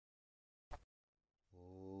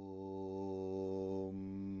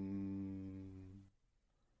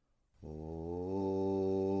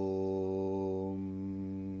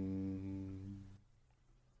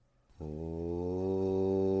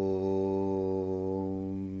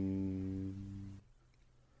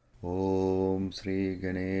Sri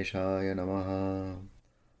Ganeshaya Namaha.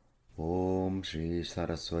 Om Shri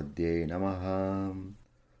Saraswatyai Namaha.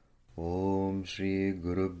 Om Shri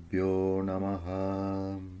Gurubhyo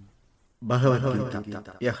Namaha. Bhagavad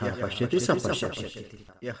Gita Yaha Pashyati Sapashyati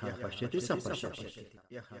Yaha Pashyati Sapashyati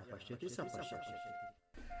Yaha Pashyati Sapashyati.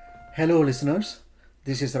 Hello listeners,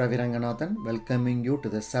 this is Ravi Ranganathan welcoming you to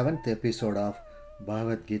the 7th episode of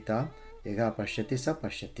Bhagavad Gita Yaha Pashyati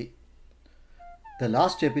Sapashyati. The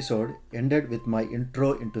last episode ended with my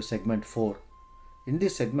intro into segment 4. In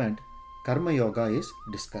this segment, Karma Yoga is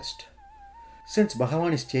discussed. Since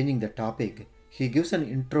Bhagavan is changing the topic, he gives an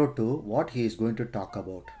intro to what he is going to talk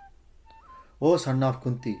about. O son of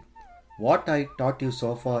Kunti, what I taught you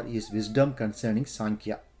so far is wisdom concerning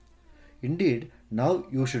Sankhya. Indeed, now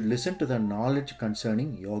you should listen to the knowledge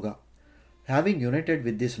concerning yoga. Having united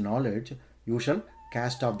with this knowledge, you shall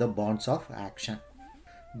cast off the bonds of action.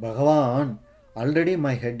 Bhagavan, already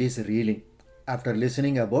my head is reeling after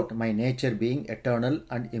listening about my nature being eternal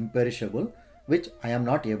and imperishable, which I am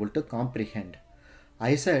not able to comprehend.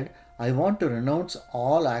 I said, I want to renounce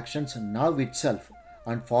all actions now itself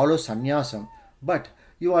and follow sannyasam, but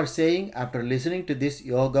you are saying after listening to this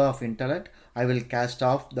yoga of intellect, I will cast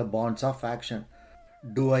off the bonds of action.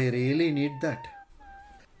 Do I really need that?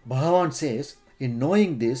 Bhagavan says, in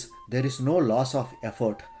knowing this, there is no loss of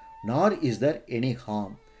effort, nor is there any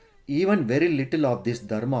harm. Even very little of this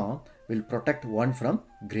dharma will protect one from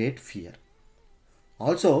great fear.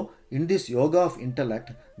 Also, in this yoga of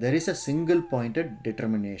intellect, there is a single-pointed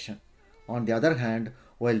determination. On the other hand,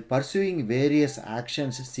 while pursuing various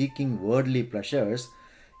actions seeking worldly pleasures,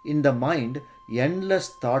 in the mind, endless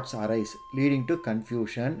thoughts arise, leading to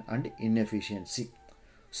confusion and inefficiency.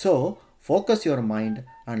 So, focus your mind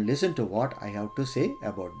and listen to what I have to say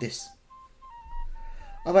about this.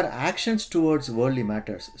 Our actions towards worldly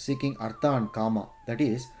matters, seeking artha and kama, that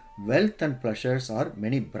is, wealth and pleasures, are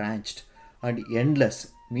many branched and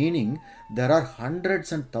endless, meaning there are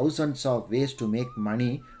hundreds and thousands of ways to make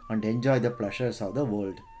money and enjoy the pleasures of the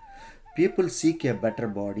world. People seek a better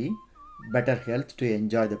body, better health to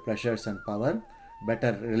enjoy the pleasures and power,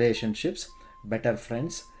 better relationships, better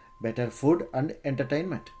friends, better food and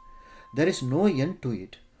entertainment. There is no end to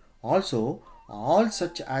it. Also, all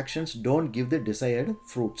such actions don't give the desired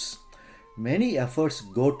fruits. Many efforts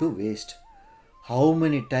go to waste. How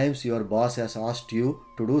many times your boss has asked you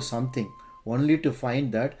to do something only to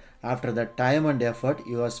find that after the time and effort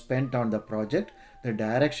you have spent on the project, the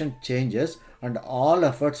direction changes and all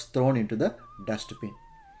efforts thrown into the dustbin.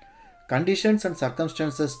 Conditions and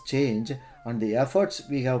circumstances change and the efforts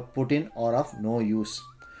we have put in are of no use.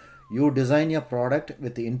 You design a product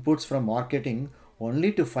with the inputs from marketing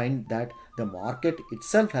only to find that the market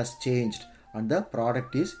itself has changed and the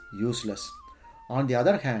product is useless. On the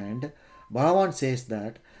other hand, Bhagavan says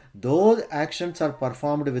that though actions are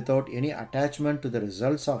performed without any attachment to the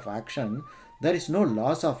results of action, there is no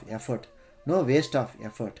loss of effort, no waste of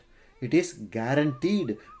effort. It is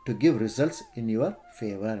guaranteed to give results in your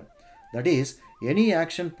favor. That is, any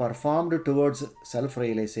action performed towards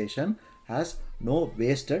self-realization has no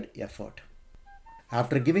wasted effort.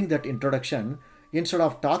 After giving that introduction, instead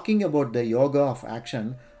of talking about the yoga of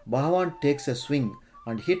action, Bhagavan takes a swing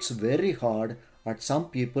and hits very hard at some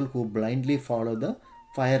people who blindly follow the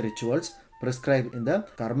fire rituals prescribed in the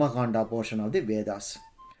Karma Kanda portion of the Vedas.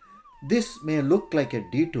 This may look like a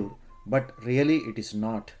detour, but really it is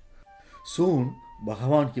not. Soon,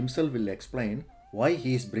 Bhagavan himself will explain why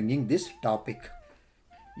he is bringing this topic.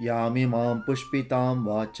 Yamimam pushpitam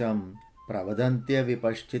vacham pravadantya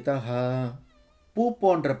vipashtitaha. பூ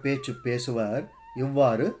போன்ற பேச்சு பேசுவர்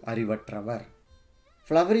இவ்வாறு அறிவற்றவர்.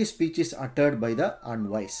 Flowery speech is uttered by the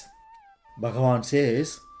unwise. Bhagavan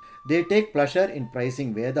says, they take pleasure in praising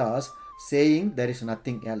Vedas, saying there is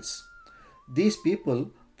nothing else. These people,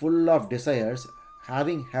 full of desires,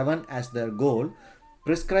 having heaven as their goal,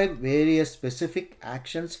 prescribe various specific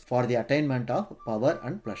actions for the attainment of power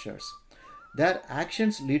and pleasures. Their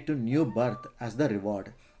actions lead to new birth as the reward,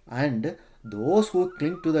 and those who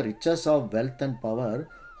cling to the riches of wealth and power,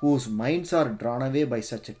 whose minds are drawn away by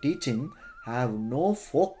such a teaching, have no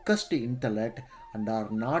focused intellect and are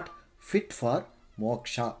not fit for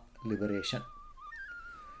moksha, liberation.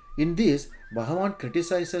 In this, Bhagavan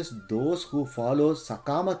criticizes those who follow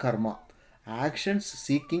sakama karma, actions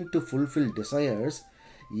seeking to fulfill desires,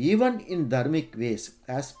 even in dharmic ways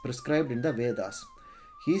as prescribed in the Vedas.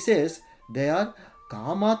 He says they are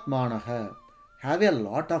kamatmanaha, have a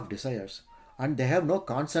lot of desires, and they have no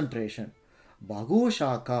concentration.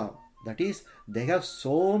 Bhagushaka, that is, they have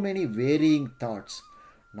so many varying thoughts.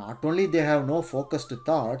 Not only they have no focused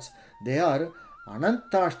thoughts, they are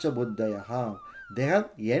anantascha buddhayaha. they have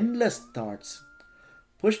endless thoughts.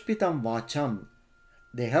 Pushpitam Vacham,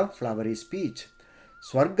 they have flowery speech.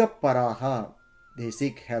 Swargaparaha, they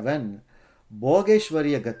seek heaven.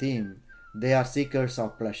 Bhogeshwarya Gatim, they are seekers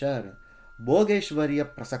of pleasure. Bhogeshwarya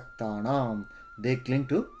Prasaktanam, they cling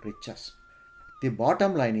to riches. The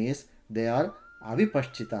bottom line is they are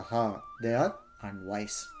avipashchitaha, they are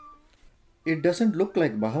unwise. It doesn't look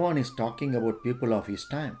like Bhagavan is talking about people of his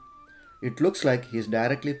time. It looks like he is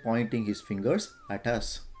directly pointing his fingers at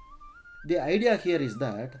us. The idea here is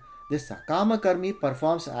that the Sakama Karmi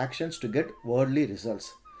performs actions to get worldly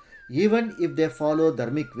results. Even if they follow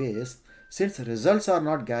dharmic ways, since results are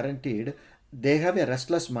not guaranteed, they have a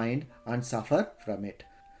restless mind and suffer from it.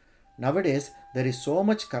 Nowadays, there is so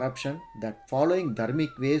much corruption that following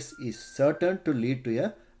dharmic ways is certain to lead to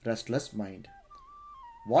a restless mind.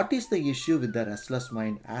 What is the issue with the restless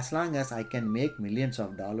mind as long as I can make millions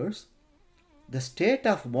of dollars? The state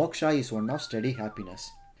of moksha is one of steady happiness.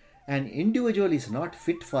 An individual is not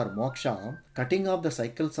fit for moksha, cutting off the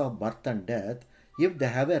cycles of birth and death, if they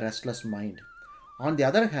have a restless mind. On the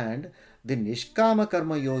other hand, the Nishkama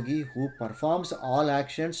Karma Yogi who performs all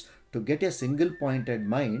actions to get a single pointed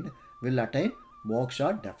mind will attain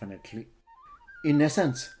moksha definitely. In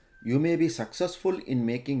essence, you may be successful in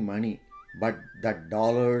making money, but that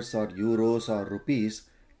dollars or euros or rupees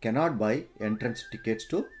cannot buy entrance tickets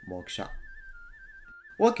to moksha.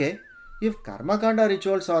 Okay, if karmakanda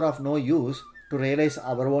rituals are of no use to realize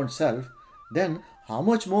our own self, then how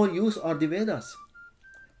much more use are the Vedas?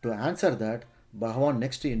 To answer that, Bhagavan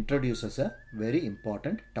next introduces a very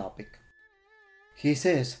important topic. He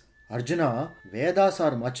says, Arjuna, Vedas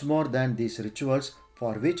are much more than these rituals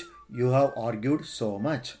for which you have argued so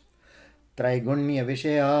much. Traigunya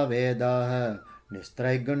Vishaya Vedaha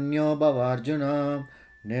Nistraigunyo Bhavarjuna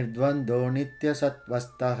Nirdvando Nitya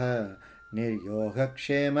Satvastaha Niryoga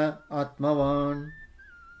Atmavan.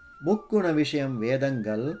 முக்குண விஷயம்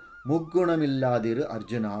வேதங்கள் முக்குணமில்லாதிரு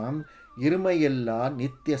அர்ஜுனாம் இருமையெல்லா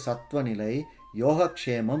நித்திய சத்வநிலை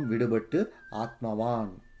யோகக்ஷேமம் விடுபட்டு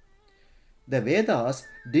ஆத்மவான். The Vedas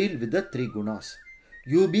deal with the three gunas.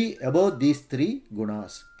 You be above these three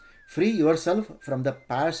gunas. Free yourself from the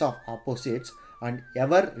pairs of opposites and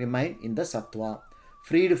ever remain in the sattva,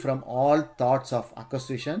 freed from all thoughts of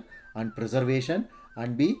acquisition and preservation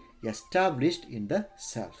and be established in the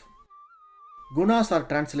self. Gunas are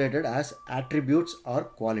translated as attributes or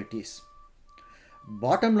qualities.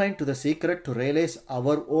 Bottom line to the secret to realize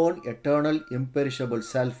our own eternal imperishable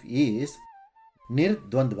self is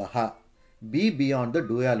Nirdvandvaha, be beyond the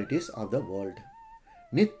dualities of the world.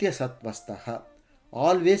 Nitya Satvastaha,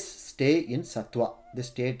 always stay in Sattva, the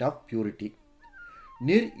state of purity.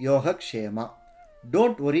 Niryoga Kshema,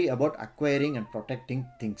 don't worry about acquiring and protecting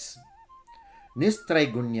things.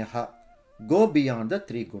 Nistraigunyaha, go beyond the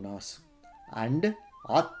three gunas. And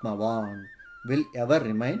Atmavan will ever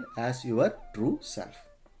remain as your true self.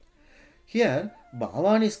 Here,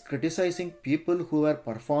 Bhagavan is criticizing people who are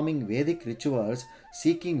performing Vedic rituals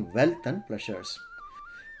seeking wealth and pleasures.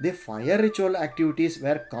 The fire ritual activities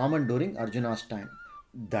were common during Arjuna's time.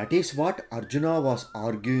 That is what Arjuna was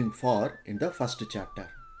arguing for in the first chapter.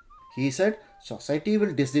 He said society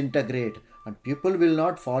will disintegrate and people will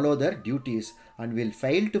not follow their duties and will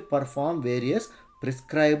fail to perform various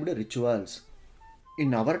prescribed rituals.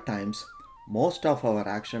 In our times, most of our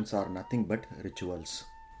actions are nothing but rituals.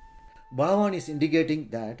 Bhagavan is indicating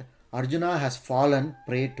that Arjuna has fallen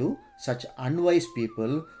prey to such unwise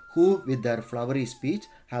people who, with their flowery speech,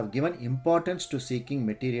 have given importance to seeking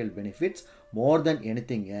material benefits more than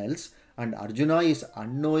anything else, and Arjuna is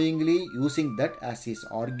unknowingly using that as his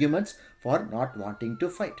arguments for not wanting to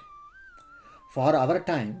fight. For our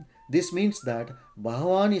time, this means that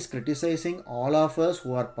Bhagavan is criticizing all of us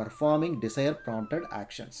who are performing desire-prompted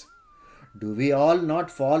actions. Do we all not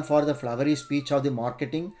fall for the flowery speech of the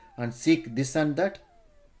marketing and seek this and that?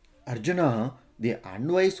 Arjuna, the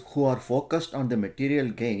unwise who are focused on the material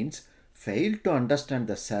gains, fail to understand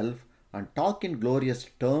the self and talk in glorious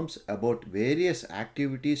terms about various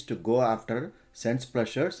activities to go after sense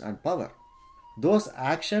pleasures and power. Those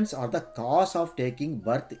actions are the cause of taking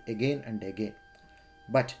birth again and again.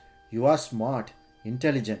 But you are smart,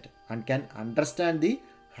 intelligent, and can understand the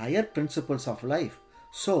higher principles of life.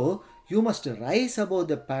 So, you must rise above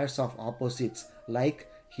the pairs of opposites like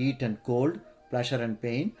heat and cold, pleasure and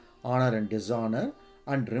pain, honor and dishonor,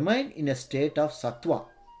 and remain in a state of sattva,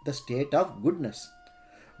 the state of goodness.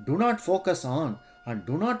 Do not focus on and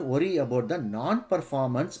do not worry about the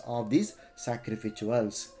non-performance of these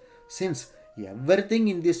sacrificials. Since everything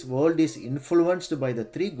in this world is influenced by the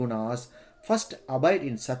three gunas, first abide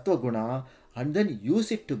in sattva guna and then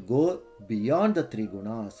use it to go beyond the three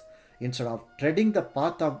gunas. instead of treading the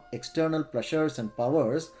path of external pleasures and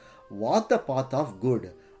powers, walk the path of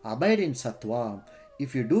good. Abide in sattva.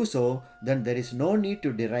 If you do so, then there is no need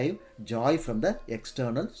to derive joy from the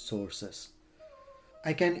external sources.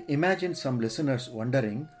 I can imagine some listeners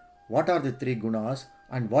wondering what are the three gunas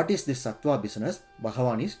and what is this sattva business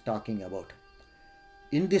Bhagavan is talking about.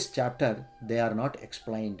 In this chapter, they are not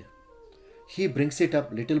explained. He brings it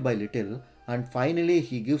up little by little and finally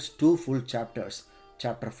he gives two full chapters,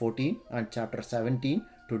 chapter 14 and chapter 17,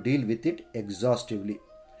 to deal with it exhaustively.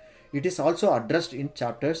 It is also addressed in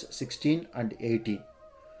chapters 16 and 18.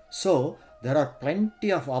 So, there are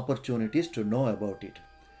plenty of opportunities to know about it.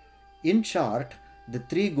 In short, the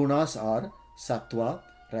three gunas are sattva,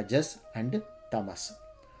 rajas and tamas.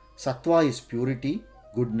 Sattva is purity,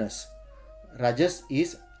 goodness. Rajas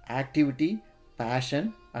is activity,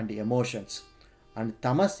 passion and emotions. And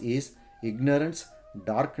tamas is ignorance,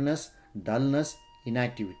 darkness, dullness,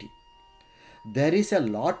 inactivity. There is a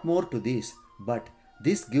lot more to this, but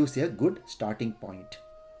this gives a good starting point.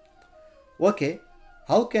 Okay,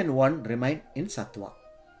 how can one remain in sattva?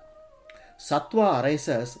 Sattva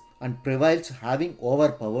arises and prevails having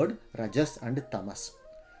overpowered rajas and tamas.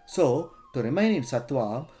 So, to remain in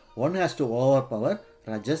sattva, one has to overpower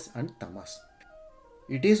rajas and tamas.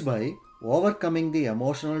 It is by overcoming the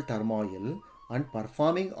emotional turmoil and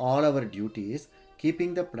performing all our duties,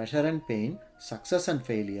 keeping the pleasure and pain, success and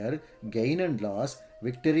failure, gain and loss,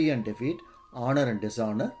 victory and defeat, honor and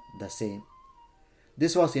dishonor the same.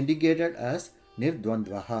 This was indicated as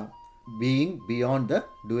nirdvandvaha, being beyond the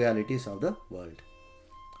dualities of the world.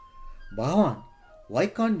 Bhagavan, why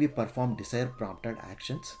can't we perform desire-prompted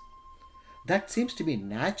actions? That seems to be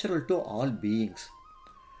natural to all beings.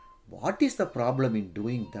 What is the problem in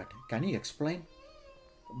doing that? Can you explain?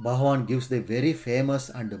 Bhagavan gives the very famous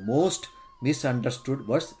and most misunderstood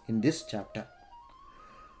verse in this chapter.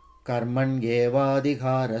 Karman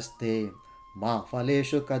evadhikaraste ma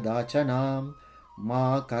phaleshu kadachanam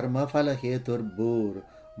ma karma phala heturbur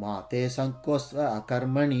ma te sankosva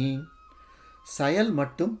akarmani. செயல்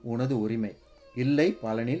மட்டும் உனது உரிமை, இல்லை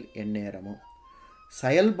பலனில் எந்நேரமும்.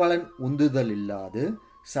 செயல் பலன் உந்துதல் இல்லாது,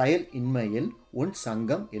 செயல் இன்மையில் உன்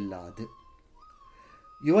சங்கம் இல்லாது.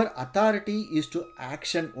 Your authority is to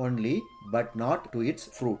action only, but not to its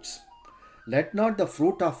fruits. Let not the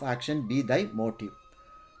fruit of action be thy motive,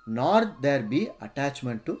 nor there be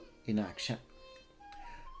attachment to inaction.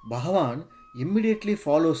 Bhagavan immediately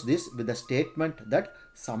follows this with the statement that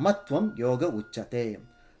samatvam yoga uchate.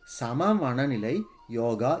 Sama mananilai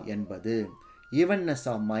yoga என்பது. Evenness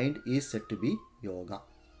of mind is said to be yoga.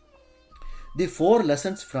 The four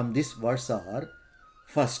lessons from this verse are: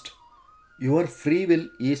 first, your free will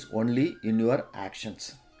is only in your actions.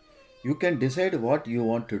 You can decide what you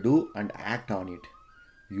want to do and act on it.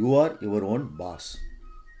 You are your own boss.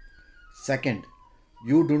 Second,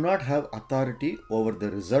 you do not have authority over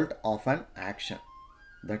the result of an action.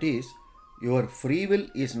 That is, your free will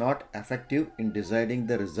is not effective in deciding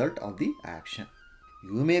the result of the action.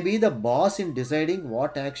 You may be the boss in deciding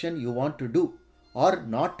what action you want to do or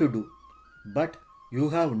not to do, but you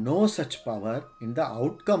have no such power in the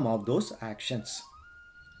outcome of those actions.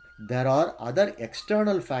 There are other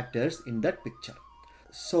external factors in that picture.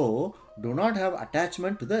 So, do not have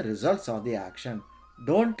attachment to the results of the action.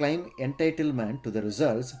 Don't claim entitlement to the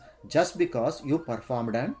results just because you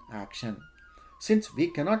performed an action. Since we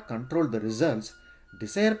cannot control the results,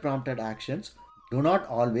 desire-prompted actions do not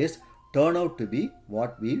always turn out to be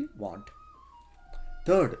what we want.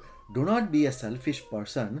 Third, do not be a selfish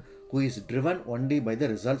person who is driven only by the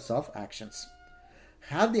results of actions.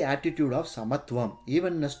 Have the attitude of samatvam,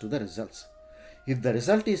 evenness to the results. If the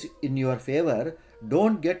result is in your favor,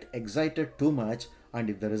 don't get excited too much, and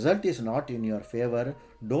if the result is not in your favor,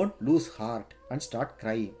 don't lose heart and start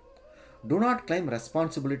crying. Do not claim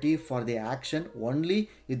responsibility for the action only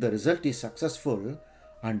if the result is successful,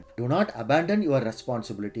 and do not abandon your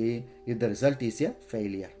responsibility if the result is a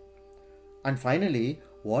failure. And finally,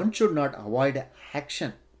 one should not avoid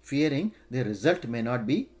action, fearing the result may not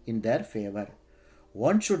be in their favor.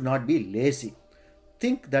 One should not be lazy.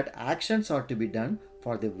 Think that actions are to be done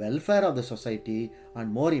for the welfare of the society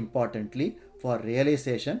and, more importantly, for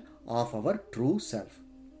realization of our true self.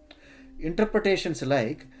 Interpretations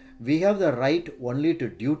like we have the right only to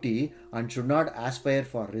duty and should not aspire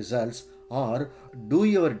for results, or do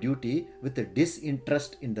your duty with a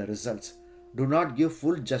disinterest in the results, do not give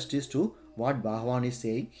full justice to what Bhagavan is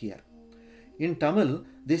saying here. In Tamil,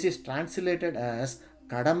 this is translated as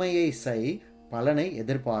Kadamayai sai palanai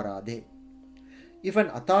edirparade. If an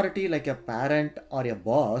authority like a parent or a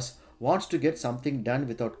boss wants to get something done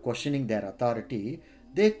without questioning their authority,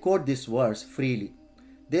 they quote this verse freely.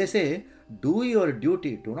 They say, do your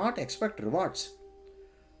duty, do not expect rewards.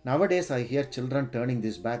 Nowadays, I hear children turning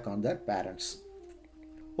this back on their parents.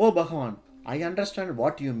 Oh Bhagavan, I understand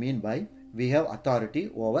what you mean by we have authority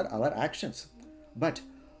over our actions. But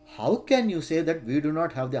how can you say that we do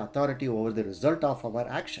not have the authority over the result of our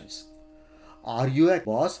actions? Are you a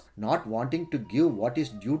boss not wanting to give what is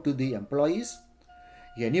due to the employees?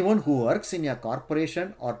 Anyone who works in a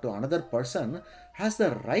corporation or to another person has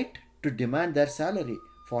the right to demand their salary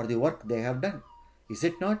for the work they have done. Is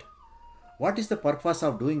it not? What is the purpose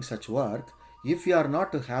of doing such work if you are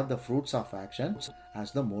not to have the fruits of actions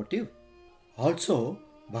as the motive? Also,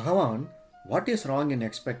 Bhagavan, what is wrong in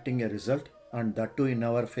expecting a result and that too in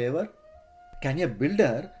our favor? Can a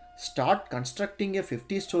builder start constructing a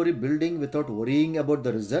 50-story building without worrying about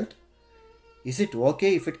the result? Is it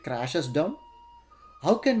okay if it crashes down?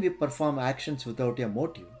 How can we perform actions without a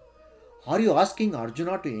motive? Are you asking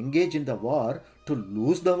Arjuna to engage in the war to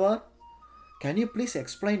lose the war? Can you please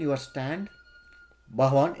explain your stand?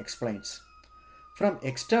 Bhagavan explains. From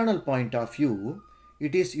external point of view,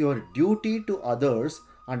 it is your duty to others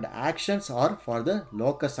and actions are for the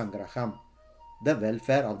loka sangraham, the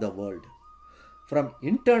welfare of the world. From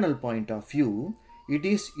internal point of view, it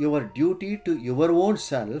is your duty to your own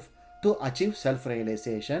self to achieve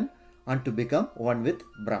self-realization and to become one with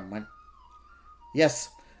Brahman. Yes,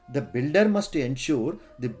 the builder must ensure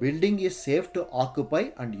the building is safe to occupy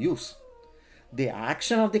and use. The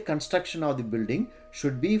action of the construction of the building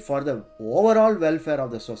should be for the overall welfare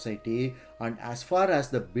of the society, and as far as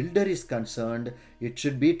the builder is concerned, it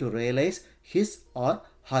should be to realize his or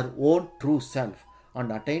her own true self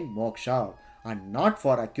and attain moksha, and not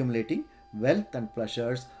for accumulating wealth and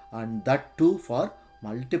pleasures, and that too for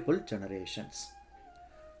multiple generations.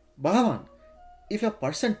 Bhagavan, if a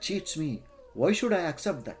person cheats me, why should I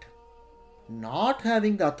accept that? Not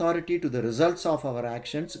having the authority to the results of our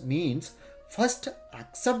actions means first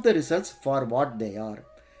accept the results for what they are.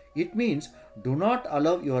 It means do not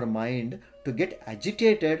allow your mind to get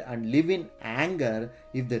agitated and live in anger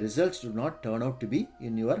if the results do not turn out to be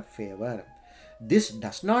in your favor. This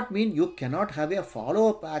does not mean you cannot have a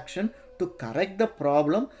follow-up action to correct the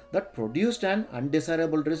problem that produced an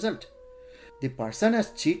undesirable result. The person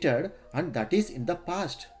has cheated and that is in the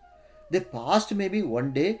past. The past may be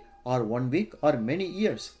one day or 1 week or many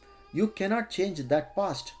years. You cannot change that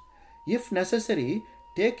past. If necessary,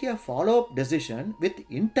 take a follow-up decision with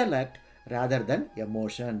intellect rather than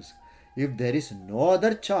emotions. If there is no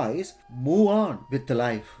other choice, move on with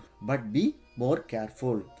life, but be more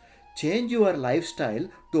careful. Change your lifestyle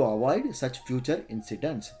to avoid such future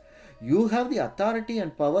incidents. You have the authority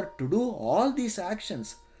and power to do all these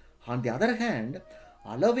actions. On the other hand,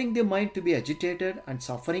 allowing the mind to be agitated and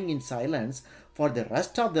suffering in silence for the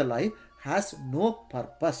rest of the life has no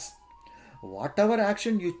purpose. Whatever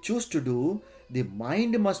action you choose to do, the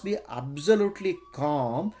mind must be absolutely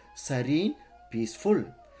calm, serene, peaceful.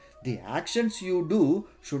 The actions you do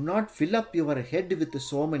should not fill up your head with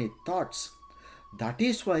so many thoughts. That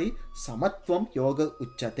is why Samatvam Yoga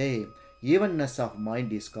Uchate, evenness of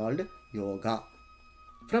mind, is called yoga.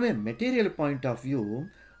 From a material point of view,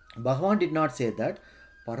 Bhagavan did not say that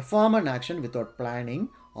perform an action without planning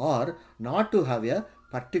or not to have a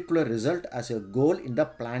particular result as a goal in the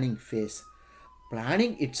planning phase.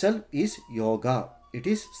 Planning itself is yoga. It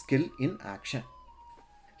is skill in action.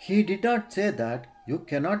 He did not say that you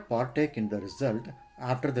cannot partake in the result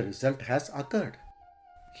after the result has occurred.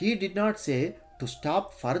 He did not say to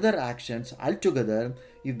stop further actions altogether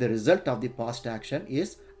if the result of the past action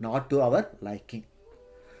is not to our liking.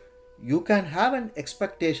 You can have an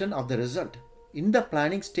expectation of the result. In the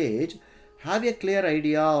planning stage, have a clear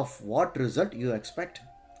idea of what result you expect.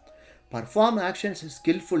 Perform actions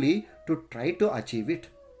skillfully to try to achieve it.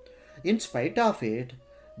 In spite of it,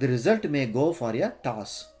 the result may go for a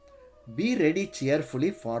toss. Be ready cheerfully,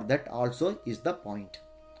 for that also is the point.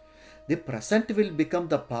 The present will become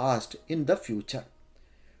the past in the future.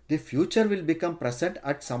 The future will become present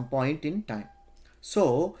at some point in time.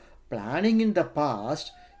 So, planning in the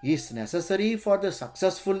past is necessary for the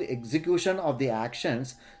successful execution of the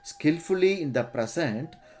actions skillfully in the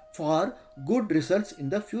present for good results in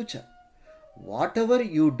the future. Whatever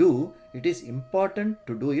you do, it is important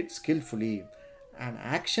to do it skillfully. An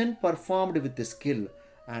action performed with the skill,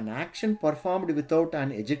 an action performed without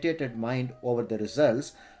an agitated mind over the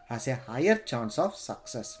results has a higher chance of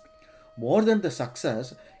success. More than the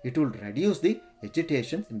success, it will reduce the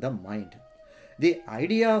agitation in the mind. The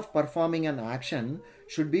idea of performing an action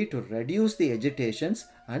should be to reduce the agitations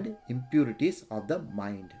and impurities of the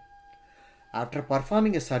mind. After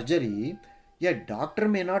performing a surgery, a doctor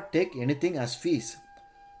may not take anything as fees,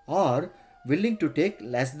 or willing to take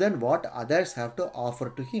less than what others have to offer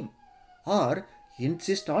to him, or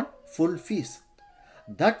insist on full fees.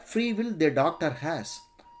 That free will the doctor has,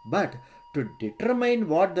 but to determine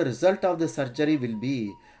what the result of the surgery will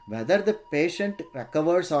be, whether the patient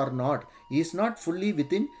recovers or not, is not fully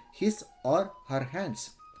within his or her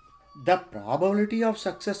hands. The probability of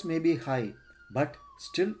success may be high, but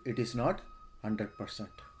still it is not 100%.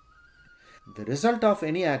 The result of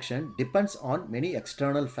any action depends on many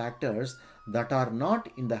external factors that are not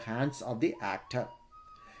in the hands of the actor.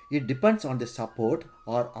 It depends on the support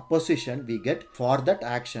or opposition we get for that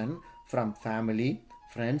action from family,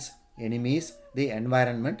 friends, enemies, the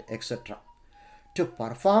environment, etc. To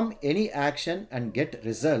perform any action and get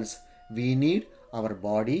results, we need our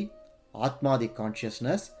body, Atma the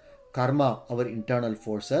consciousness, Karma our internal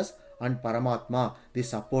forces, and Paramatma the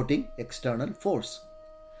supporting external force.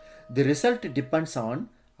 The result depends on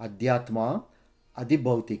Adhyatma,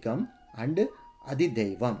 Adibhautikam, and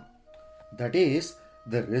Adidaivam. That is,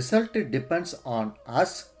 the result depends on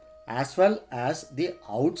us as well as the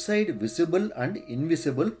outside visible and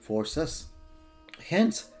invisible forces.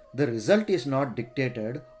 Hence, the result is not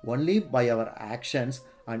dictated only by our actions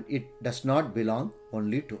and it does not belong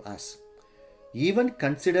only to us. Even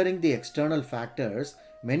considering the external factors,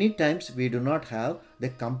 many times we do not have the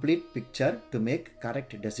complete picture to make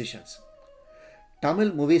correct decisions.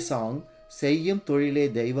 Tamil movie song Seyyum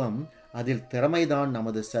Tozhile Deivam Adil Thiramaithaan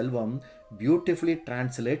Namadhu Selvam beautifully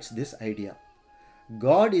translates this idea.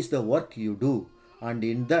 God is the work you do, and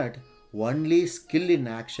in that only skill in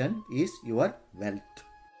action is your wealth.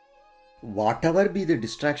 Whatever be the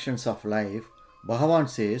distractions of life, Bhagavan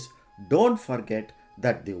says, don't forget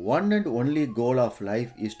that the one and only goal of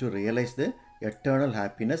life is to realize the eternal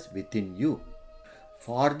happiness within you.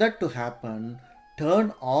 For that to happen,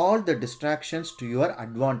 turn all the distractions to your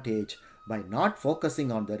advantage by not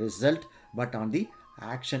focusing on the result but on the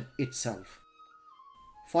action itself.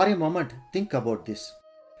 For a moment, think about this.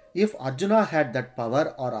 If Arjuna had that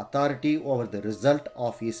power or authority over the result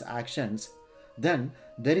of his actions, then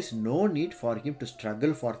there is no need for him to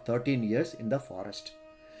struggle for 13 years in the forest.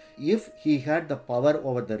 If he had the power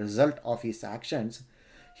over the result of his actions,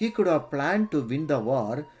 he could have planned to win the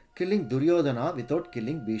war, killing Duryodhana without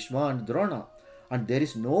killing Bhishma and Drona, and there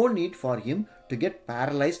is no need for him to get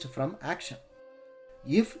paralyzed from action.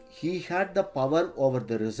 If he had the power over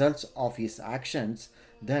the results of his actions,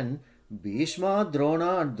 then Bhishma,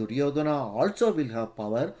 Drona and Duryodhana also will have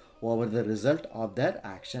power over the result of their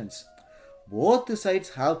actions. Both sides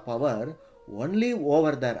have power only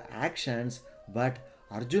over their actions, but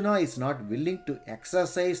Arjuna is not willing to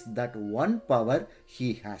exercise that one power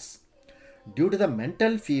he has. Due to the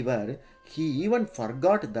mental fever, he even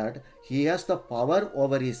forgot that he has the power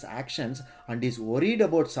over his actions and is worried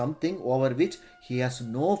about something over which he has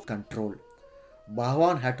no control.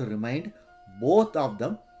 Bhagavan had to remind both of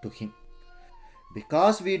them to him.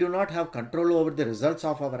 Because we do not have control over the results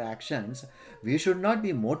of our actions, we should not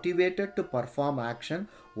be motivated to perform action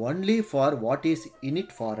only for what is in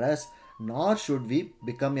it for us, nor should we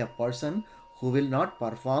become a person who will not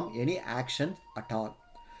perform any action at all.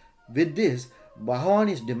 With this,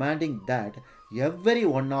 Bhagavan is demanding that every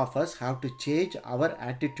one of us have to change our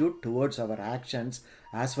attitude towards our actions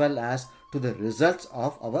as well as to the results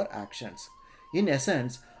of our actions. In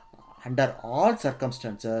essence, under all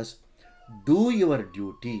circumstances, do your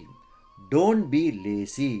duty. Don't be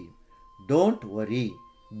lazy. Don't worry.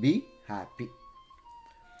 Be happy.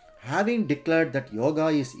 Having declared that yoga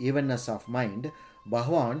is evenness of mind,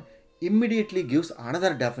 Bhagavan immediately gives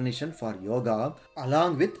another definition for yoga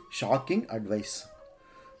along with shocking advice.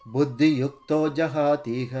 Buddhi yukto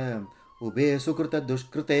jahatiha ube sukrita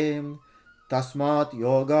dushkrite tasmat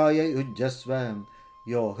yogaya yujjasva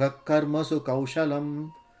yoga karmasu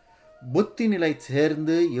kaushalam. புத்தி நிலை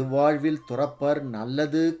சேர்ந்து இவ்வாழ்வில் துறப்பர்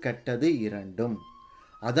நல்லது கெட்டது இரண்டும்.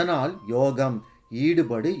 அதனால் யோகம்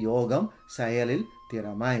ஈடுபடு யோகம் செயலில்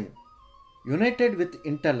திறமை. United with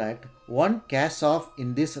intellect, one casts off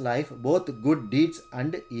in this life both good deeds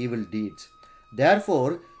and evil deeds.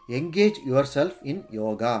 Therefore, engage yourself in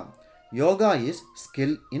yoga. Yoga is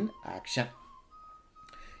skill in action.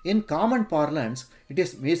 In common parlance, it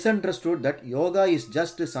is misunderstood that yoga is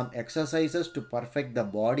just some exercises to perfect the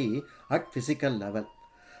body at physical level.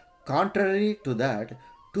 Contrary to that,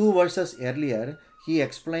 2 verses earlier, he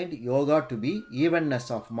explained yoga to be evenness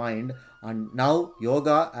of mind and now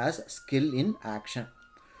yoga as skill in action.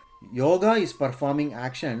 Yoga is performing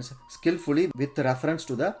actions skillfully with reference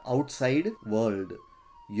to the outside world.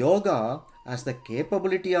 Yoga as the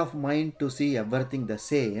capability of mind to see everything the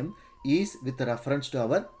same is with reference to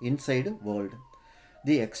our inside world.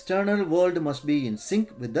 the external world must be in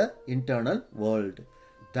sync with the internal world.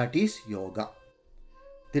 That is yoga.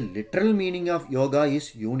 The literal meaning of yoga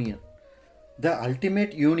is union. The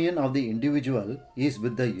ultimate union of the individual is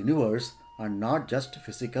with the universe and not just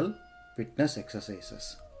physical fitness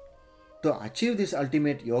exercises. To achieve this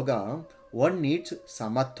ultimate yoga, one needs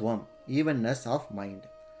samatvam, evenness of mind.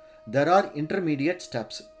 There are intermediate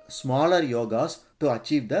steps, smaller yogas to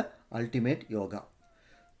achieve the ultimate yoga.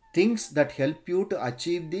 Things that help you to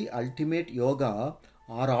achieve the ultimate yoga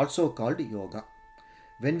are also called yoga.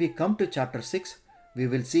 When we come to chapter 6, we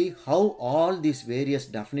will see how all these various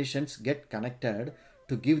definitions get connected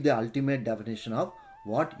to give the ultimate definition of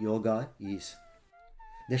what yoga is.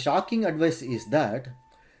 The shocking advice is that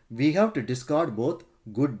we have to discard both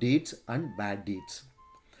good deeds and bad deeds.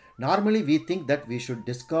 Normally, we think that we should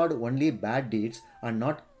discard only bad deeds and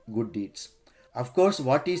not good deeds. Of course,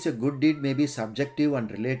 what is a good deed may be subjective and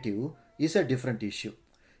relative is a different issue.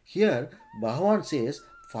 Here, Bhagavan says,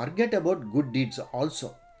 forget about good deeds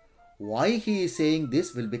also. Why he is saying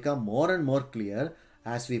this will become more and more clear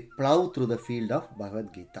as we plow through the field of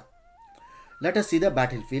Bhagavad Gita. Let us see the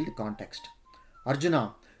battlefield context.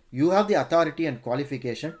 Arjuna, you have the authority and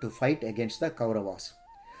qualification to fight against the Kauravas.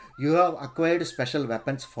 You have acquired special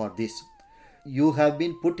weapons for this. You have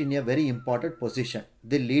been put in a very important position,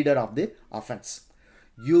 the leader of the offense.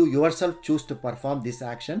 You yourself choose to perform this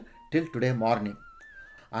action till today morning.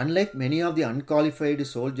 Unlike many of the unqualified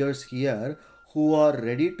soldiers here who are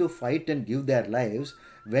ready to fight and give their lives,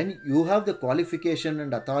 when you have the qualification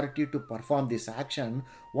and authority to perform this action,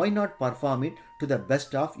 why not perform it to the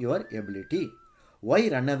best of your ability? Why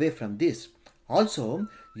run away from this? Also,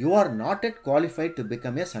 you are not yet qualified to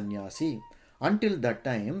become a sannyasi. Until that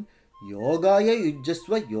time, yogaya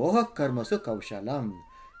yujjasva yoga karmasu kaushalam.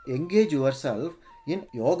 Engage yourself in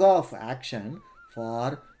yoga of action,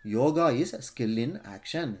 for yoga is skill in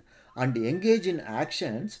action. And engage in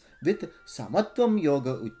actions with samatvam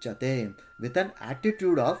yoga uchyate, with an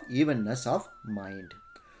attitude of evenness of mind.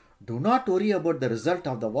 Do not worry about the result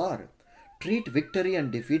of the war. Treat victory and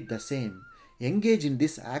defeat the same. Engage in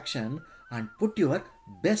this action and put your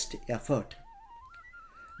best effort.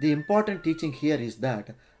 The important teaching here is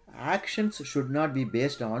that actions should not be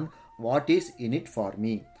based on what is in it for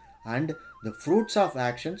me, and the fruits of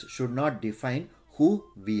actions should not define who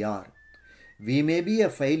we are. We may be a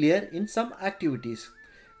failure in some activities.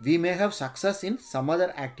 We may have success in some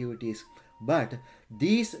other activities, but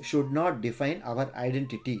these should not define our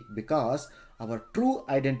identity, because our true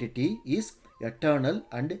identity is eternal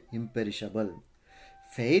and imperishable.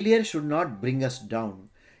 Failure should not bring us down.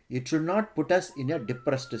 It should not put us in a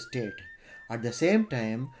depressed state. At the same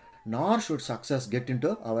time, nor should success get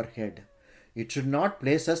into our head. It should not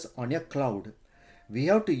place us on a cloud. We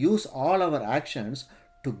have to use all our actions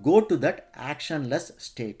to go to that actionless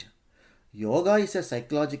state. Yoga is a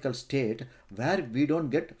psychological state where we don't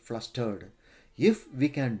get flustered. If we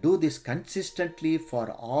can do this consistently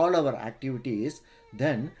for all our activities,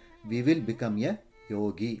 then we will become a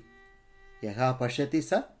yogi. Yaha pashyati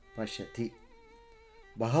sa pashyati.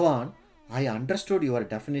 Bhagavan, I understood your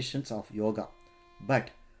definitions of yoga,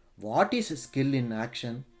 but what is skill in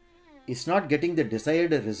action? Is not getting the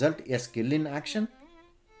desired result a skill in action?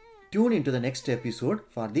 Tune into the next episode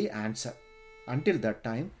for the answer. Until that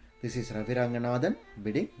time, this is Ravi Ranganathan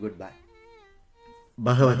bidding goodbye.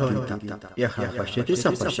 Bhagavad Gita. Yaha pashyati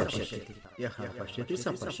sa pashyati. Yaha pashyati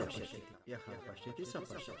sa pashyati. Yaha pashyati sa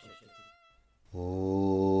pashyati.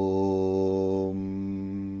 Oh.